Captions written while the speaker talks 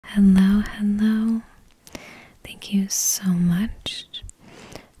Hello, hello. Thank you so much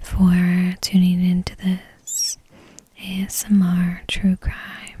for tuning into this ASMR true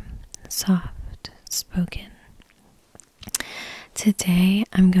crime, soft spoken. Today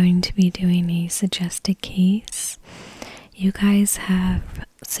I'm going to be doing a suggested case. You guys have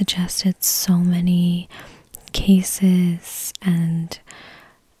suggested so many cases, and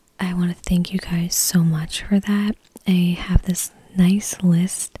I want to thank you guys so much for that. I have this nice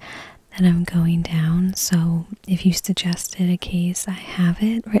list that I'm going down, so if you suggested a case, I have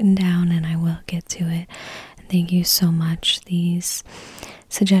it written down and I will get to it. And thank you so much. These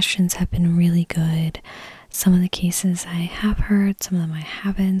suggestions have been really good. Some of the cases I have heard, some of them I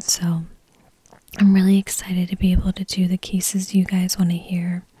haven't, so I'm really excited to be able to do the cases you guys want to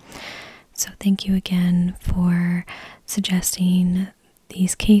hear. So thank you again for suggesting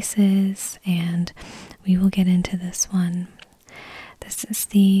these cases, and we will get into this one. This is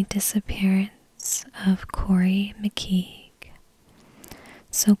the disappearance of Corrie McKeague.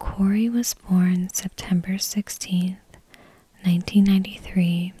 So Corrie was born September 16th,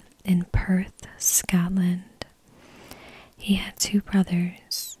 1993 in Perth, Scotland. He had two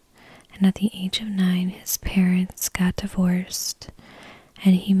brothers, and at the age of 9 his parents got divorced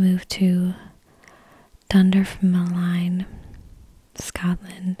and he moved to Dunfermline,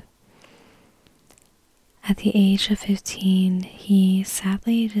 Scotland. At the age of 15, he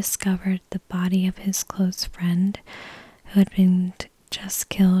sadly discovered the body of his close friend who had been just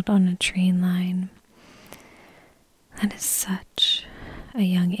killed on a train line. That is such a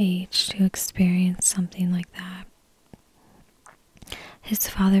young age to experience something like that. His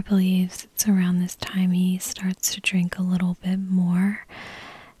father believes it's around this time he starts to drink a little bit more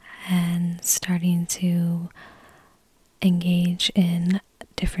and starting to engage in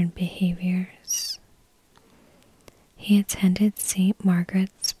different behaviors. He attended St.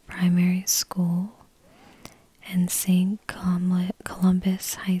 Margaret's Primary School and St.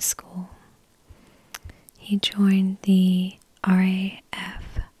 Columbus High School. He joined the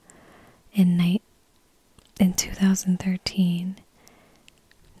RAF in 2013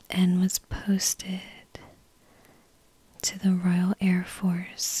 and was posted to the Royal Air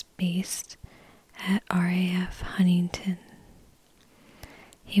Force based at RAF Huntington.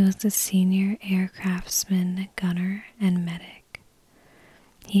 He was a senior aircraftsman, gunner, and medic.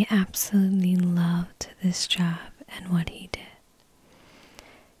 He absolutely loved this job and what he did.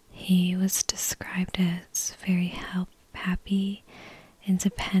 He was described as very happy,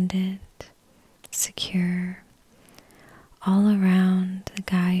 independent, secure, all around the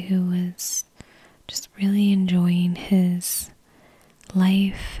guy who was just really enjoying his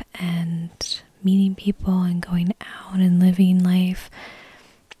life and meeting people and going out and living life.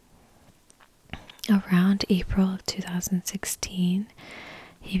 Around April of 2016,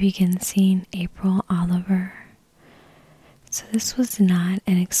 he began seeing April Oliver. So this was not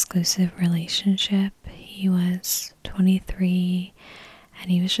an exclusive relationship. He was 23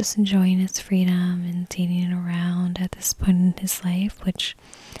 and he was just enjoying his freedom and dating around at this point in his life, which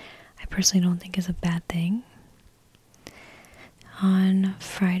I personally don't think is a bad thing. On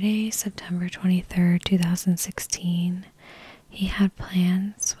Friday, September 23rd, 2016, he had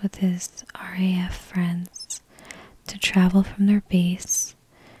plans with his RAF friends to travel from their base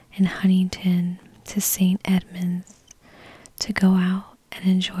in Huntington to St. Edmunds to go out and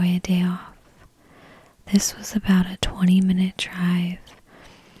enjoy a day off. This was about a 20-minute drive,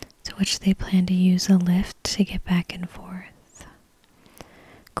 to which they planned to use a lift to get back and forth.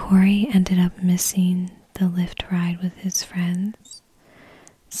 Corrie ended up missing the lift ride with his friends,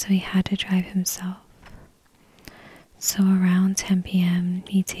 so he had to drive himself. So around 10 p.m.,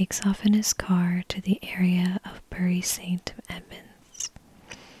 he takes off in his car to the area of Bury St. Edmunds.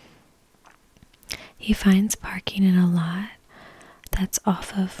 He finds parking in a lot that's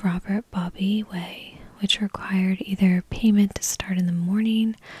off of Robert Bobby Way, which required either payment to start in the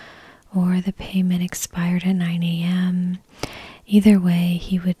morning or the payment expired at 9 a.m. Either way,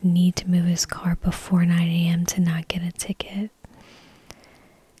 he would need to move his car before 9 a.m. to not get a ticket.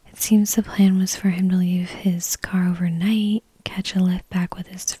 It seems the plan was for him to leave his car overnight, catch a lift back with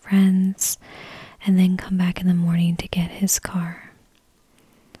his friends, and then come back in the morning to get his car.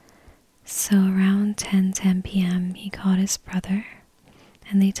 So around 10 p.m. he called his brother,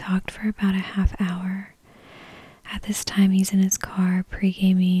 and they talked for about a half hour. At this time he's in his car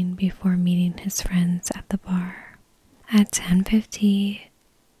pre-gaming before meeting his friends at the bar. At 10:50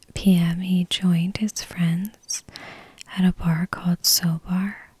 p.m. he joined his friends at a bar called So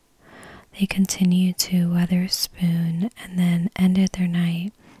Bar. They continued to Weatherspoon and then ended their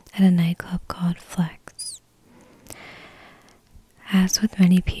night at a nightclub called Flex. As with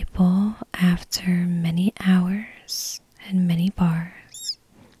many people, after many hours and many bars,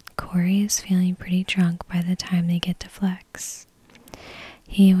 Corrie is feeling pretty drunk by the time they get to Flex.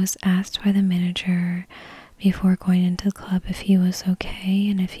 He was asked by the manager before going into the club if he was okay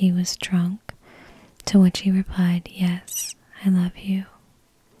and if he was drunk, to which he replied, "Yes, I love you."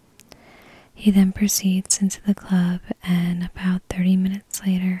 He then proceeds into the club, and about 30 minutes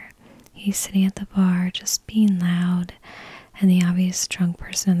later, he's sitting at the bar just being loud and the obvious drunk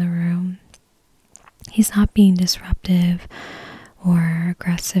person in the room. He's not being disruptive or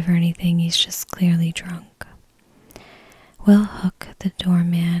aggressive or anything, he's just clearly drunk. Will Hook, the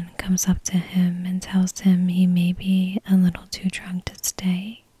doorman, comes up to him and tells him he may be a little too drunk to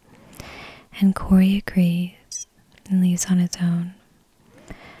stay, and Corrie agrees and leaves on his own.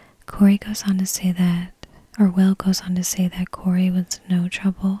 Will goes on to say that Corrie was no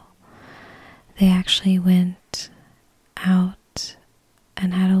trouble. They actually went out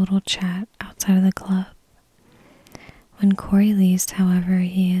and had a little chat outside of the club. When Corrie leaves, however,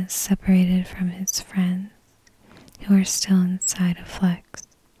 he is separated from his friends, who are still inside of Flex.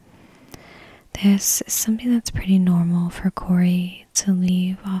 This is something that's pretty normal for Corrie to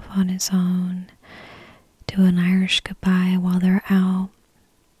leave off on his own, do an Irish goodbye while they're out.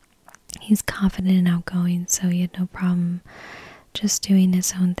 He's confident and outgoing, so he had no problem just doing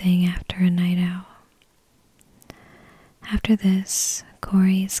his own thing after a night out. After this,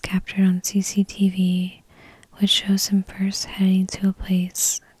 Corrie is captured on CCTV, which shows him first heading to a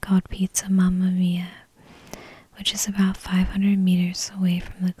place called Pizza Mamma Mia, which is about 500 meters away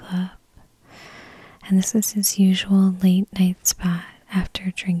from the club. And this is his usual late night spot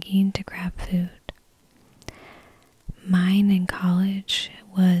after drinking to grab food. Mine in college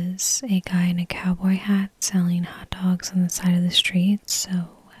was a guy in a cowboy hat selling hot dogs on the side of the street,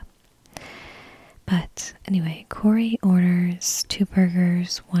 but anyway, Corrie orders 2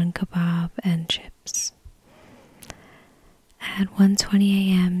 burgers, 1 kebab, and chips. At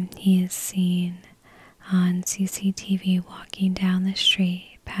 1:20 a.m., he is seen on CCTV walking down the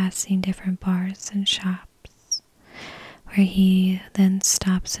street, passing different bars and shops, where he then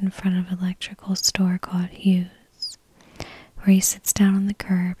stops in front of an electrical store called Hughes, where he sits down on the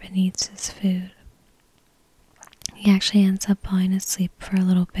curb and eats his food. He actually ends up falling asleep for a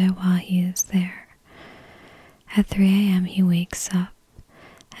little bit while he is there. At 3 a.m. he wakes up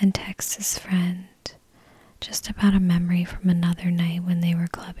and texts his friend just about a memory from another night when they were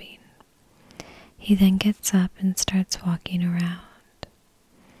clubbing. He then gets up and starts walking around.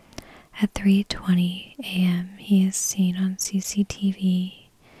 At 3:20 a.m. he is seen on CCTV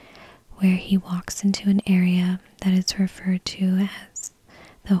where he walks into an area that is referred to as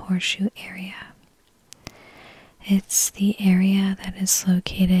the Horseshoe area. It's the area that is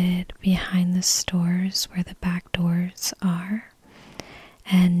located behind the stores where the back doors are,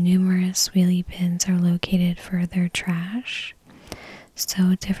 and numerous wheelie bins are located for their trash.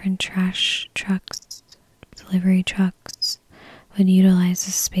 So different trash trucks, delivery trucks, would utilize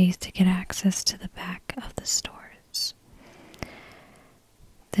the space to get access to the back of the stores.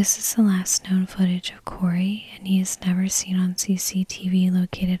 This is the last known footage of Corrie, and he is never seen on CCTV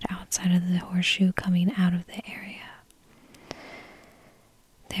located outside of the Horseshoe coming out of the area.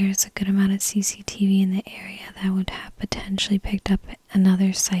 There's a good amount of CCTV in the area that would have potentially picked up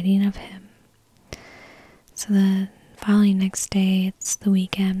another sighting of him. So the following next day, it's the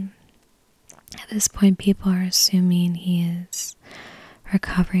weekend. At this point, people are assuming he is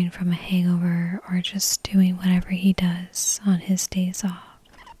recovering from a hangover or just doing whatever he does on his days off.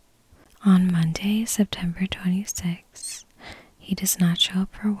 On Monday, September 26th, he does not show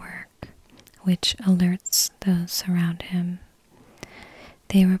up for work, which alerts those around him.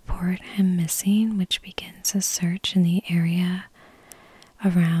 They report him missing, which begins a search in the area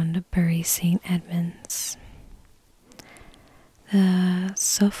around Bury St. Edmunds. The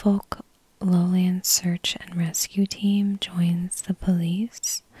Suffolk Lowland Search and Rescue Team joins the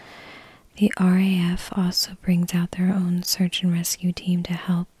police. The RAF also brings out their own search and rescue team to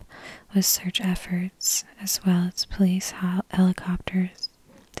help with search efforts, as well as police helicopters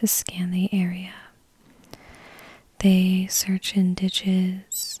to scan the area. They search in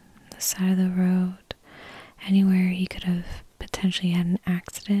ditches, the side of the road, anywhere he could have potentially had an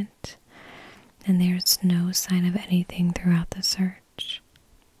accident, and there's no sign of anything throughout the search.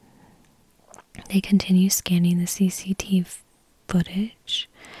 They continue scanning the CCTV footage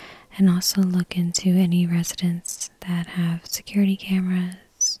and also look into any residents that have security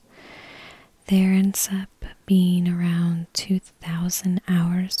cameras. There ends up being around 2,000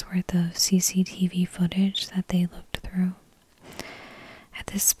 hours worth of CCTV footage that they looked through. At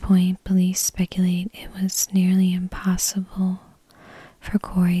this point, police speculate it was nearly impossible for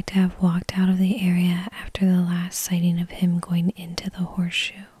Corrie to have walked out of the area after the last sighting of him going into the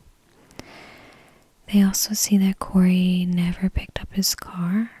horseshoe. They also see that Corrie never picked up his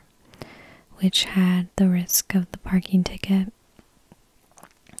car, which had the risk of the parking ticket.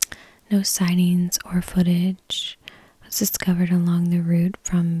 No sightings or footage was discovered along the route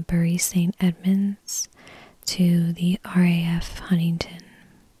from Bury St. Edmunds to the RAF Huntington.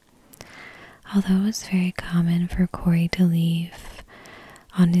 Although it was very common for Corrie to leave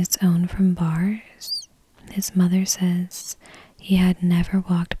on his own from bars, his mother says he had never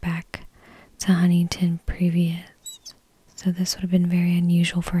walked back to Huntington previous, so this would have been very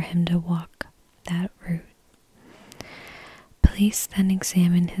unusual for him to walk that route. Police then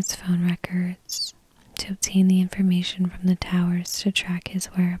examined his phone records to obtain the information from the towers to track his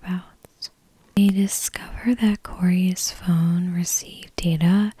whereabouts. They discover that Corrie's phone received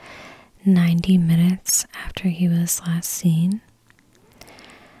data 90 minutes after he was last seen.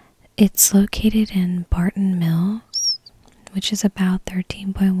 It's located in Barton Mills, which is about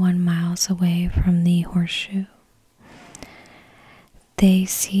 13.1 miles away from the horseshoe. They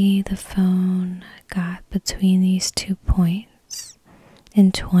see the phone got between these 2 points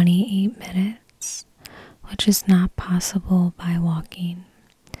in 28 minutes, which is not possible by walking.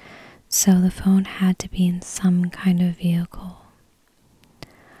 So the phone had to be in some kind of vehicle.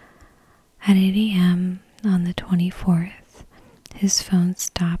 At 8 a.m. on the 24th, his phone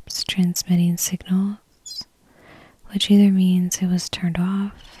stops transmitting signals, which either means it was turned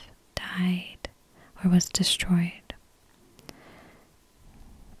off, died, or was destroyed.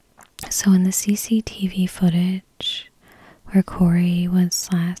 So in the CCTV footage where Corrie was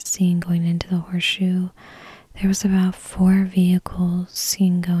last seen going into the horseshoe, there was about 4 vehicles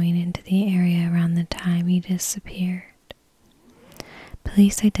seen going into the area around the time he disappeared.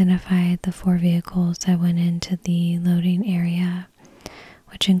 Police identified the 4 vehicles that went into the loading area,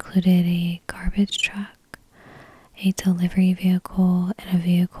 which included a garbage truck, a delivery vehicle, and a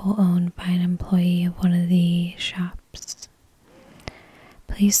vehicle owned by an employee of one of the shops.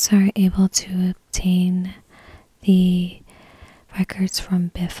 Police are able to obtain the records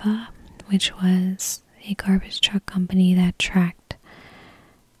from Biffa, which was a garbage truck company that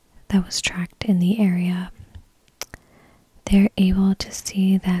was tracked in the area. They're able to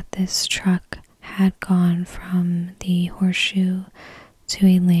see that this truck had gone from the horseshoe to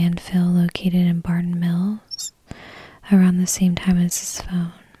a landfill located in Barton Mills around the same time as his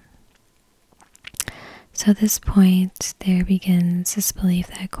phone. So at this point, there begins this belief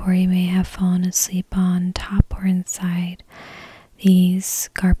that Corrie may have fallen asleep on top or inside these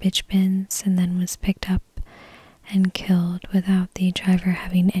garbage bins and then was picked up and killed without the driver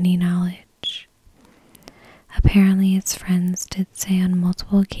having any knowledge. Apparently, its friends did say on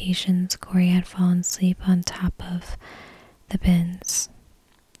multiple occasions Corrie had fallen asleep on top of the bins.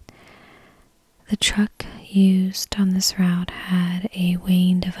 The truck used on this route had a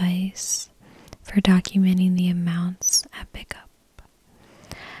weighing device for documenting the amounts at pickup.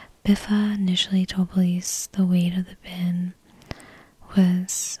 Biffa initially told police the weight of the bin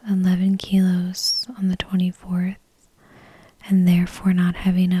was 11 kilos on the 24th, and therefore not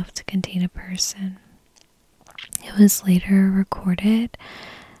heavy enough to contain a person. It was later recorded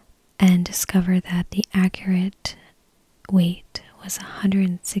and discovered that the accurate weight was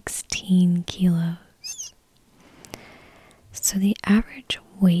 116 kilos. So the average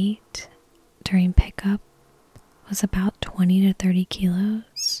weight during pickup was about 20 to 30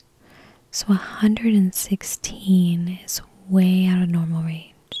 kilos. So 116 is way out of normal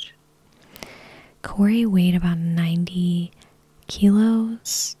range. Corrie weighed about 90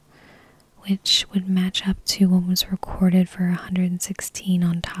 kilos, which would match up to what was recorded for 116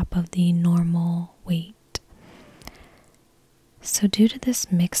 on top of the normal weight. So due to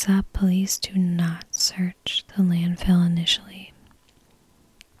this mix-up, police do not search the landfill initially.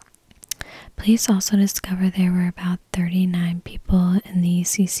 Police also discovered there were about 39 people in the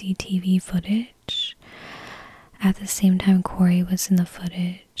CCTV footage at the same time Corrie was in the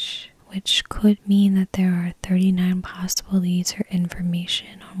footage, which could mean that there are 39 possible leads or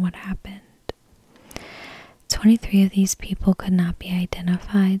information on what happened. 23 of these people could not be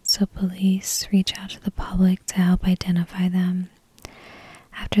identified, so police reach out to the public to help identify them.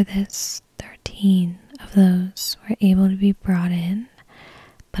 After this, 13 of those were able to be brought in,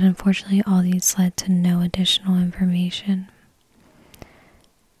 but unfortunately all these led to no additional information.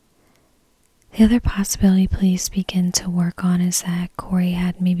 The other possibility police begin to work on is that Corrie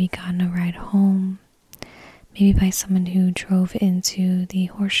had maybe gotten a ride home, maybe by someone who drove into the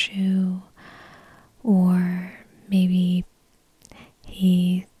horseshoe, or maybe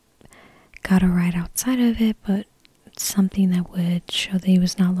he got a ride outside of it but something that would show that he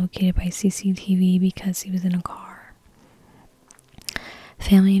was not located by CCTV because he was in a car.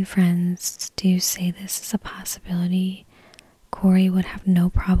 Family and friends do say this is a possibility. Corrie would have no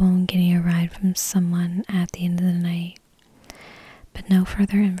problem getting a ride from someone at the end of the night, but no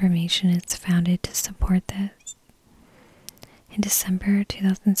further information is founded to support this. In December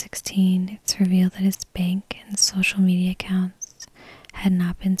 2016, it's revealed that his bank and social media accounts had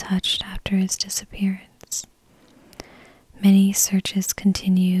not been touched after his disappearance. Many searches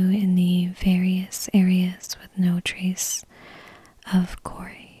continue in the various areas with no trace of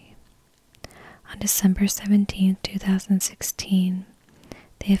Corrie. On December 17, 2016,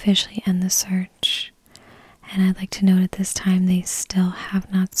 they officially end the search, and I'd like to note at this time they still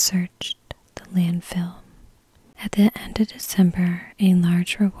have not searched the landfill. At the end of December, a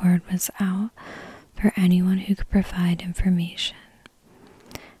large reward was out for anyone who could provide information.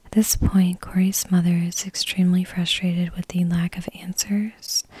 At this point, Corrie's mother is extremely frustrated with the lack of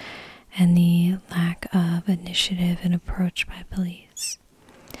answers and the lack of initiative and approach by police.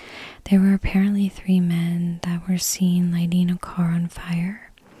 There were apparently 3 men that were seen lighting a car on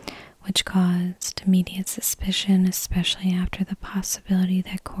fire, which caused immediate suspicion, especially after the possibility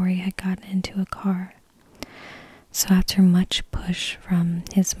that Corrie had gotten into a car. So after much push from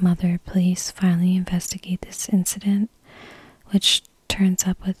his mother, police finally investigate this incident, which turns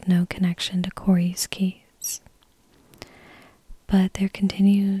up with no connection to Corrie's case. But there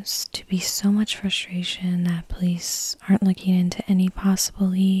continues to be so much frustration that police aren't looking into any possible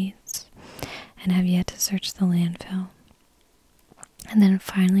leads and have yet to search the landfill. And then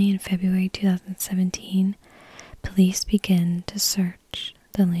finally in February 2017, police begin to search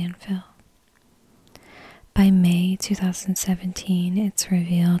the landfill. By May 2017, it's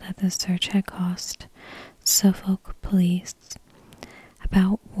revealed that the search had cost Suffolk police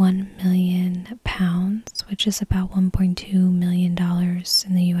about £1 million, which is about $1.2 million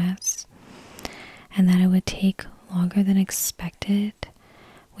in the US, and that it would take longer than expected,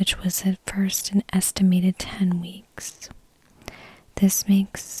 which was at first an estimated 10 weeks. This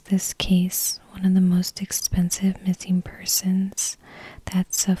makes this case one of the most expensive missing persons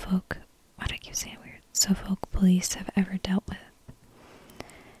that Suffolk police have ever dealt with.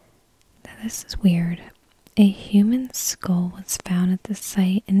 Now, this is weird. A human skull was found at the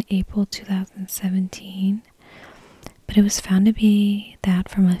site in April 2017, but it was found to be that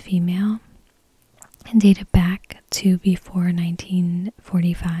from a female and dated back to before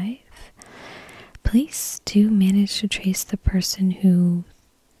 1945. Police do manage to trace the person who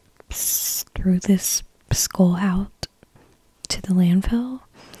threw this skull out to the landfill,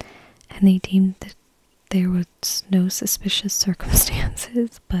 and they deemed that there was no suspicious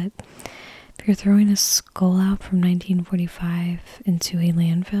circumstances, but if you're throwing a skull out from 1945 into a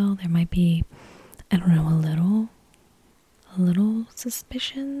landfill, there might be, I don't know, a little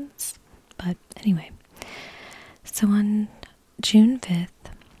suspicions. But anyway, so on June 5th,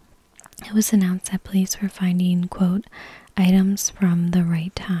 it was announced that police were finding, quote, items from the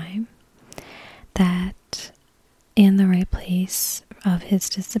right time that in the right place of his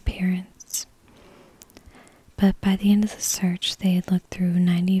disappearance. But by the end of the search, they had looked through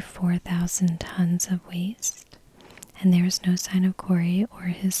 94,000 tons of waste, and there was no sign of Corrie or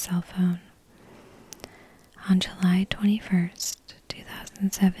his cell phone. On July 21st,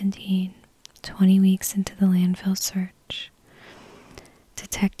 2017, 20 weeks into the landfill search,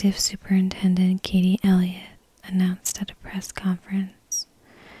 Detective Superintendent Katie Elliott announced at a press conference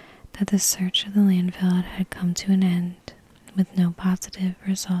that the search of the landfill had come to an end with no positive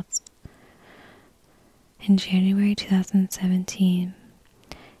results. In January 2017,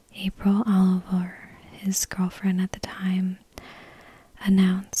 April Oliver, his girlfriend at the time,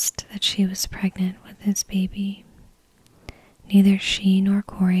 announced that she was pregnant with his baby. Neither she nor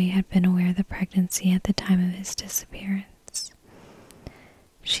Corrie had been aware of the pregnancy at the time of his disappearance.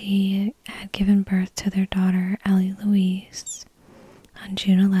 She had given birth to their daughter, Ellie Louise, on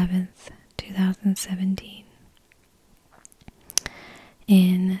June 11th, 2017.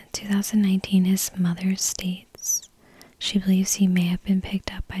 In 2019, his mother states she believes he may have been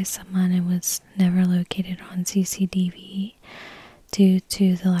picked up by someone and was never located on CCTV due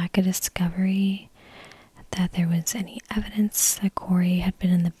to the lack of discovery that there was any evidence that Corrie had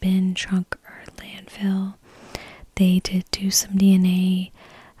been in the bin, trunk, or landfill. They did do some DNA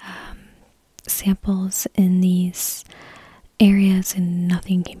samples in these areas and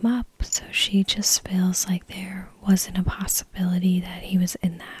nothing came up, so she just feels like there wasn't a possibility that he was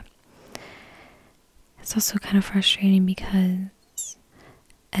in that. It's also kind of frustrating because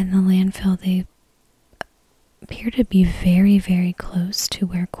in the landfill they appear to be very, very close to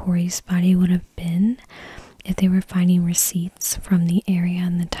where Corrie's body would have been if they were finding receipts from the area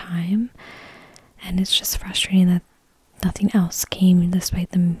and the time. And it's just frustrating that nothing else came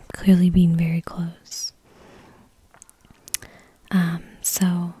despite them clearly being very close.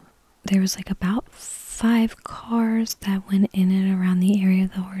 So there was like about 5 cars that went in and around the area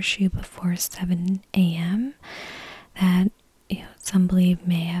of the horseshoe before 7 a.m. that some believe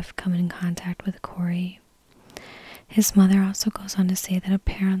may have come in contact with Corrie. His mother also goes on to say that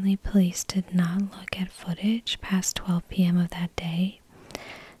apparently police did not look at footage past 12 p.m. of that day.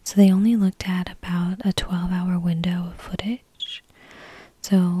 So they only looked at about a 12-hour window of footage.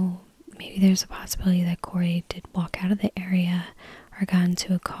 So maybe there's a possibility that Corrie did walk out of the area or got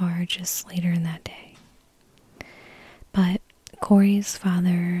into a car just later in that day. But Corrie's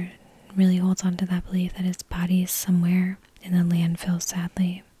father really holds on to that belief that his body is somewhere in the landfill,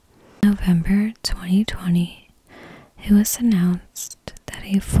 sadly. In November 2020, it was announced that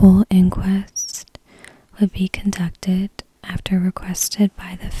a full inquest would be conducted after requested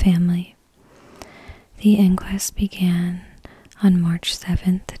by the family. The inquest began on March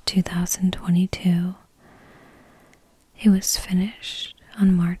 7th, 2022. It was finished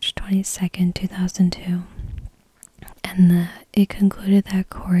on March 22nd, 2002, and it concluded that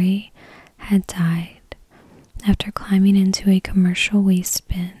Corrie had died after climbing into a commercial waste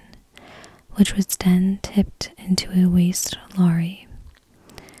bin, which was then tipped into a waste lorry.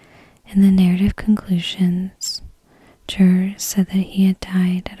 In the narrative conclusions, jurors said that he had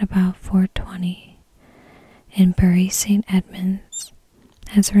died at about 4:20 in Bury St. Edmunds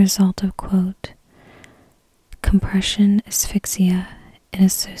as a result of, quote, compression asphyxia in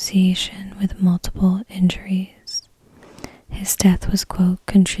association with multiple injuries. His death was, quote,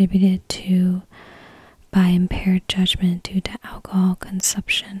 contributed to by impaired judgment due to alcohol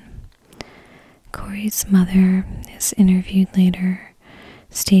consumption. Corrie's mother is interviewed later,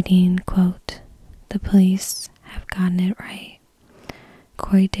 stating, quote, the police have gotten it right.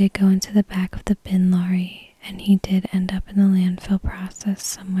 Corrie did go into the back of the bin lorry, and he did end up in the landfill process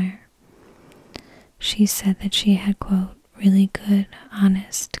somewhere. She said that she had, quote, really good,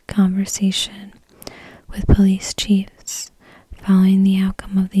 honest conversation with police chiefs following the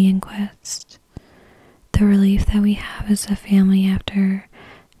outcome of the inquest. The relief that we have as a family after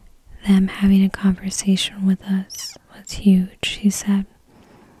them having a conversation with us was huge, she said.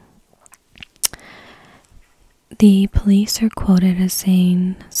 The police are quoted as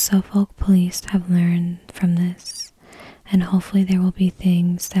saying, Suffolk police have learned from this, and hopefully there will be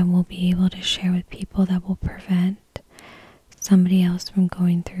things that we'll be able to share with people that will prevent somebody else from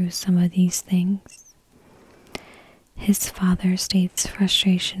going through some of these things. His father states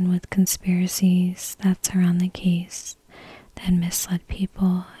frustration with conspiracies that surround the case that misled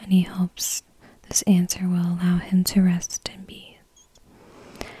people, and he hopes this answer will allow him to rest in peace.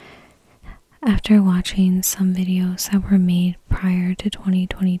 After watching some videos that were made prior to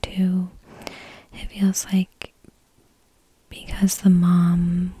 2022, it feels like because the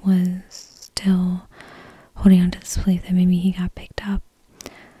mom was still holding on to this belief that maybe he got picked up,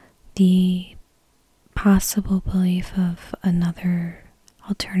 the possible belief of another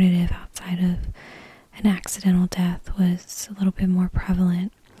alternative outside of an accidental death was a little bit more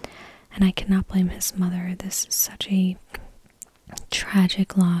prevalent, and I cannot blame his mother. This is such a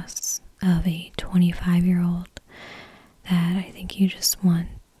tragic loss of a 25-year-old that I think you just want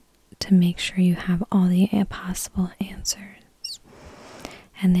to make sure you have all the possible answers.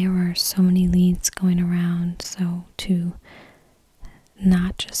 And there were so many leads going around, so to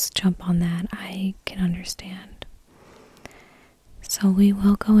not just jump on that, I can understand. So we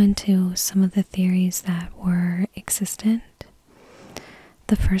will go into some of the theories that were existent.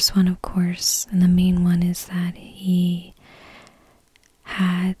 The first one, of course, and the main one, is that he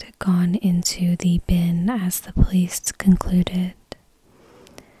had gone into the bin as the police concluded,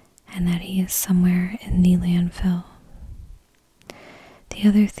 and that he is somewhere in the landfill. The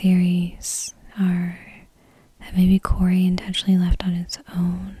other theories are that maybe Corrie intentionally left on his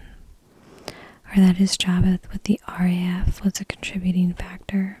own, or that his job with the RAF was a contributing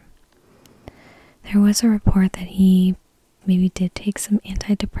factor. There was a report that he maybe did take some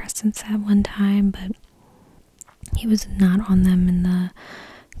antidepressants at one time, but he was not on them in the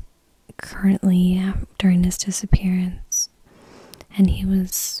currently during his disappearance, and he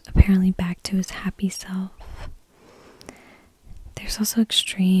was apparently back to his happy self. There's also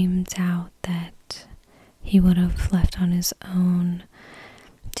extreme doubt that he would have left on his own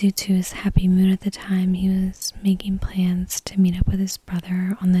due to his happy mood at the time. He was making plans to meet up with his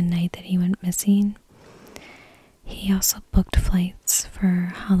brother on the night that he went missing. He also booked flights for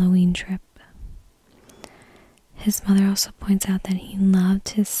a Halloween trip. His mother also points out that he loved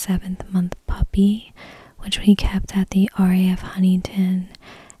his 7th-month puppy which he kept at the RAF Huntington,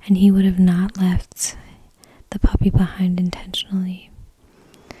 and he would have not left the puppy behind intentionally.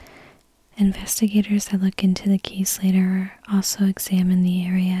 Investigators that look into the case later also examined the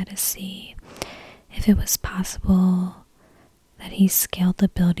area to see if it was possible that he scaled the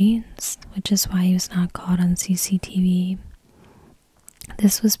buildings, which is why he was not caught on CCTV.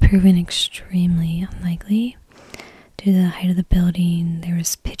 This was proven extremely unlikely due to the height of the building. There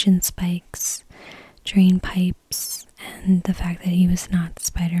was pigeon spikes, drain pipes, and the fact that he was not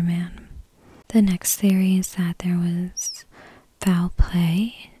Spider-Man. The next theory is that there was foul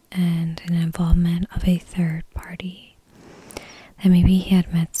play and an involvement of a third party. That maybe he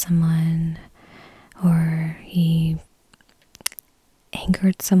had met someone, or he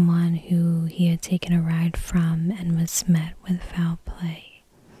angered someone who he had taken a ride from and was met with foul play.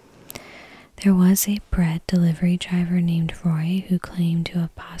 There was a bread delivery driver named Roy who claimed to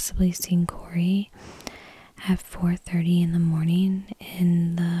have possibly seen Corrie at 4:30 in the morning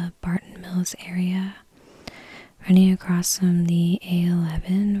in the Barton Mills area, running across from the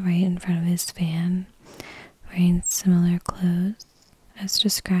A11 right in front of his van, wearing similar clothes as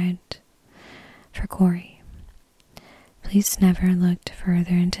described for Corrie. Police never looked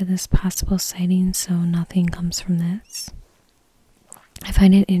further into this possible sighting, so nothing comes from this. I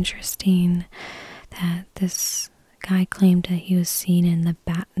find it interesting that this guy claimed that he was seen in the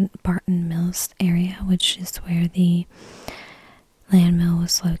Barton Mills area, which is where the land mill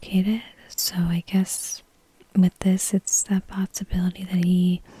was located. So I guess with this, it's that possibility that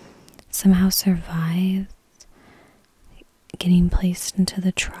he somehow survived getting placed into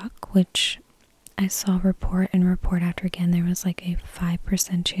the truck, which I saw report after again, there was like a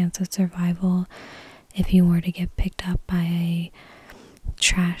 5% chance of survival if you were to get picked up by a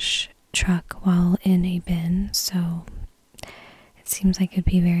trash truck while in a bin. So it seems like it'd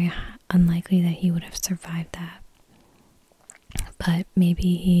be very unlikely that he would have survived that. But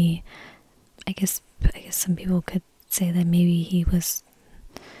maybe he, I guess some people could say that maybe he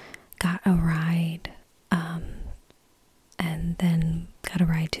got a ride, and then got a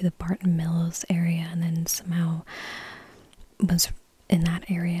ride to the Barton Mills area, and then somehow was in that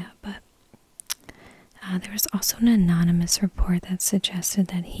area. But there was also an anonymous report that suggested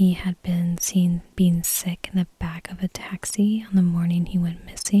that he had been seen being sick in the back of a taxi on the morning he went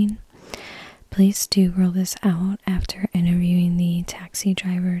missing. Police do rule this out after interviewing the taxi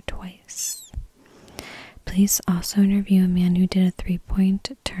driver twice. Police also interview a man who did a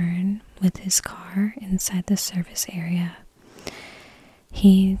 3-point turn with his car inside the service area.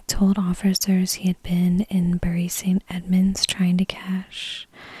 He told officers he had been in Bury St. Edmunds trying to get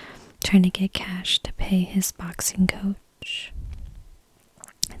cash to pay his boxing coach.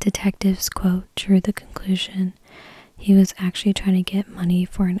 Detectives, quote, drew the conclusion he was actually trying to get money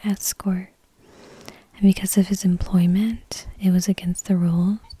for an escort. And because of his employment, it was against the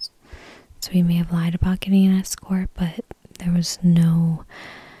rules. So he may have lied about getting an escort, but there was no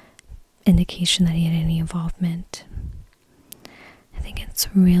indication that he had any involvement. I think it's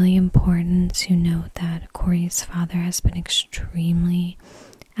really important to note that Corrie's father has been extremely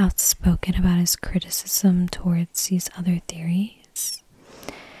outspoken about his criticism towards these other theories.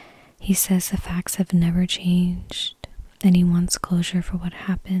 He says the facts have never changed, and he wants closure for what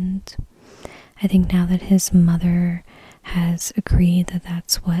happened. I think now that his mother has agreed that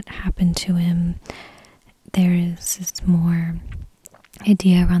that's what happened to him, there is this more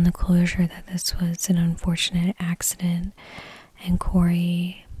idea around the closure that this was an unfortunate accident, and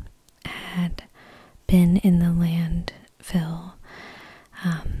Corrie had been in the landfill,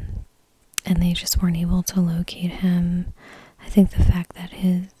 and they just weren't able to locate him. I think the fact that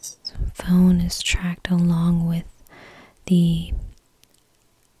his phone is tracked along with the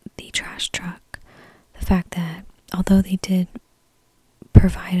trash truck, the fact that although they did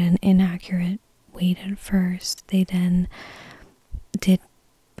provide an inaccurate weight at first, they then did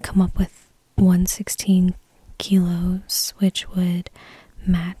come up with 116 kilos, which would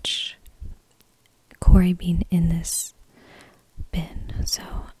match Corrie being in this bin. So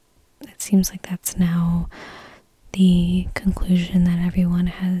it seems like that's now the conclusion that everyone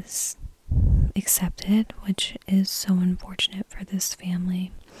has accepted, which is so unfortunate for this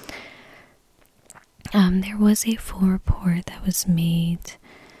family. There was a full report that was made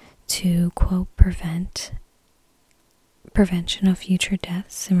to, quote, prevention of future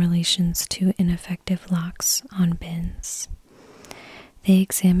deaths in relations to ineffective locks on bins. They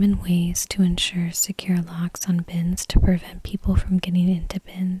examine ways to ensure secure locks on bins to prevent people from getting into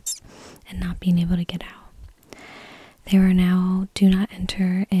bins and not being able to get out. There are now do not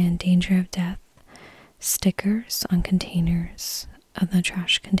enter and danger of death stickers on containers of the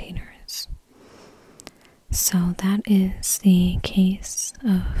trash containers. So that is the case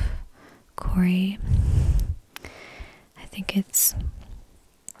of Corrie. I think it's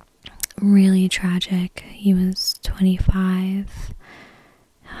really tragic. He was 25.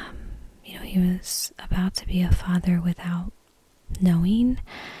 He was about to be a father without knowing.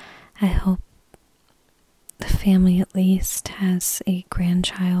 I hope the family at least has a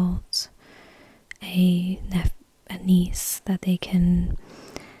grandchild, a niece that they can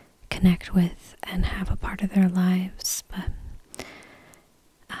connect with and have a part of their lives. But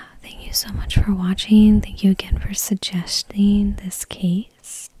thank you so much for watching. Thank you again for suggesting this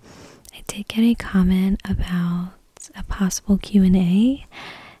case. I did get a comment about a possible Q&A.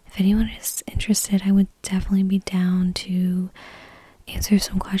 If anyone is interested, I would definitely be down to answer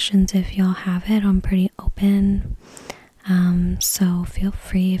some questions if y'all have it. I'm pretty open. So feel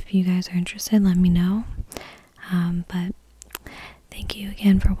free, if you guys are interested, let me know. But thank you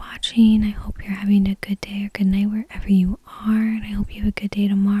again for watching. I hope you're having a good day or good night wherever you are. And I hope you have a good day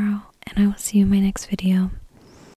tomorrow. And I will see you in my next video.